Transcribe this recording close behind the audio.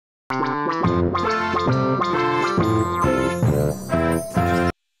Hey,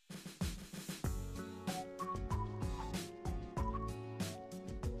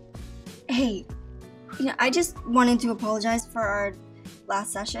 I just wanted to apologize for our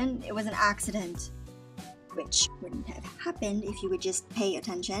last session. It was an accident, which wouldn't have happened if you would just pay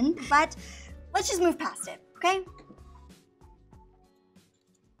attention. But let's just move past it, okay?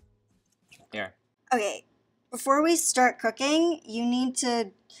 Here. Okay, before we start cooking, you need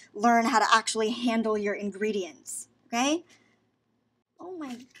to learn how to actually handle your ingredients, okay? Oh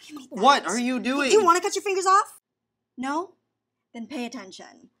my, give me that. What are you doing? Do you want to cut your fingers off? No? Then pay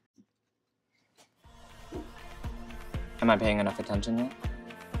attention. Am I paying enough attention yet?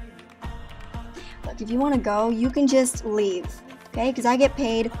 Look, if you want to go, you can just leave, okay? Because I get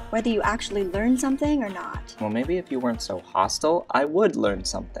paid whether you actually learn something or not. Well, maybe if you weren't so hostile, I would learn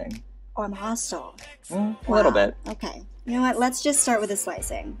something. Oh, I'm hostile. A little bit. Okay. You know what? Let's just start with the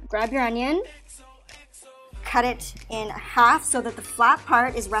slicing. Grab your onion, cut it in half so that the flat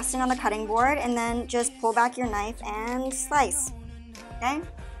part is resting on the cutting board, and then just pull back your knife and slice. Okay?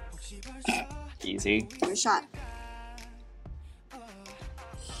 Easy. Give it a shot.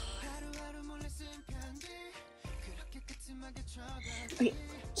 Okay,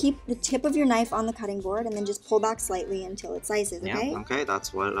 keep the tip of your knife on the cutting board and then just pull back slightly until it slices, okay? Yeah, okay,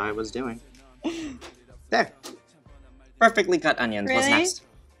 that's what I was doing. There. Perfectly cut onions. Really? What's next?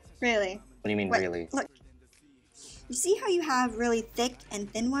 Really? What do you mean, What? really? Look, you see how you have really thick and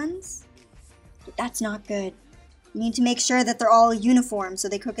thin ones? That's not good. You need to make sure that they're all uniform so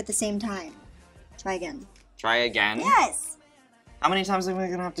they cook at the same time. Try again. Try again? Yes! How many times are we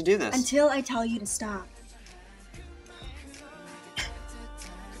gonna have to do this? Until I tell you to stop.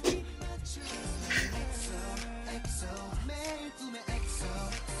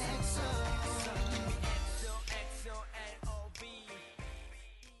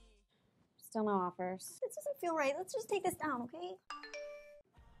 Still no offers. This doesn't feel right. Let's just take this down, okay?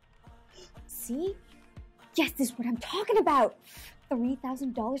 See? Yes, this is what I'm talking about.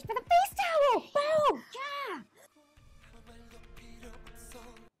 $3,000 for the face towel. Boom! Yeah!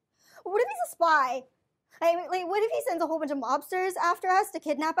 What if he's a spy? Like, what if he sends a whole bunch of mobsters after us to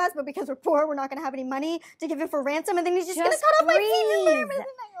kidnap us, but because we're poor, we're not gonna have any money to give him for ransom, and then he's just gonna cut off my feet and limbs? Okay.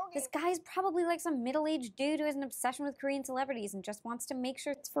 This guy's probably like some middle-aged dude who has an obsession with Korean celebrities and just wants to make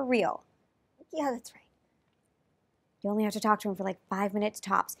sure it's for real. Yeah, that's right. You only have to talk to him for like 5 minutes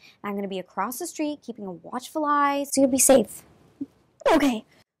tops. And I'm going to be across the street, keeping a watchful eye, so you'll be safe. Okay.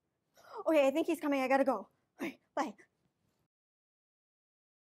 Okay, I think he's coming. I gotta go. All right, bye.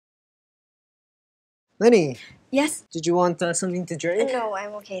 Lenny, Yes? did you want something to drink? No,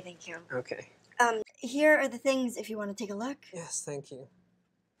 I'm okay, thank you. Okay. Here are the things if you want to take a look. Yes, thank you.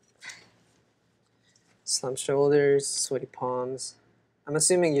 Slumped shoulders, sweaty palms. I'm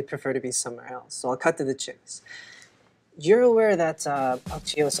assuming you'd prefer to be somewhere else, so I'll cut to the chase. You're aware that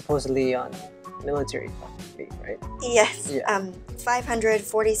Hye-Kyo is supposedly on military leave, right? Yes. Yeah.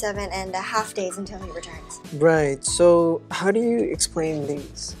 547 and a half days until he returns. Right, so how do you explain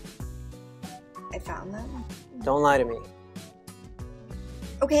these? I found them. Don't lie to me.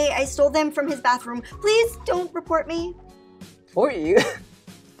 Okay, I stole them from his bathroom. Please don't report me. Report you?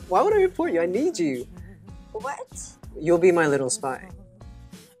 Why would I report you? I need you. What? You'll be my little spy.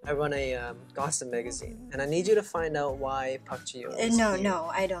 I run a gossip magazine, and I need you to find out why Hye-Kyo is No, here.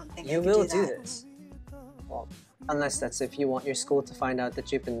 no, I don't think I You can will do do that. this. Well, unless that's if you want your school to find out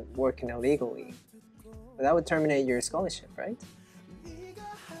that you've been working illegally. But that would terminate your scholarship, right?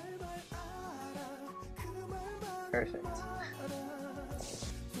 Perfect.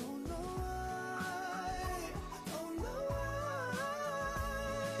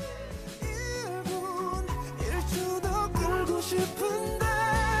 일주도 끌고 싶은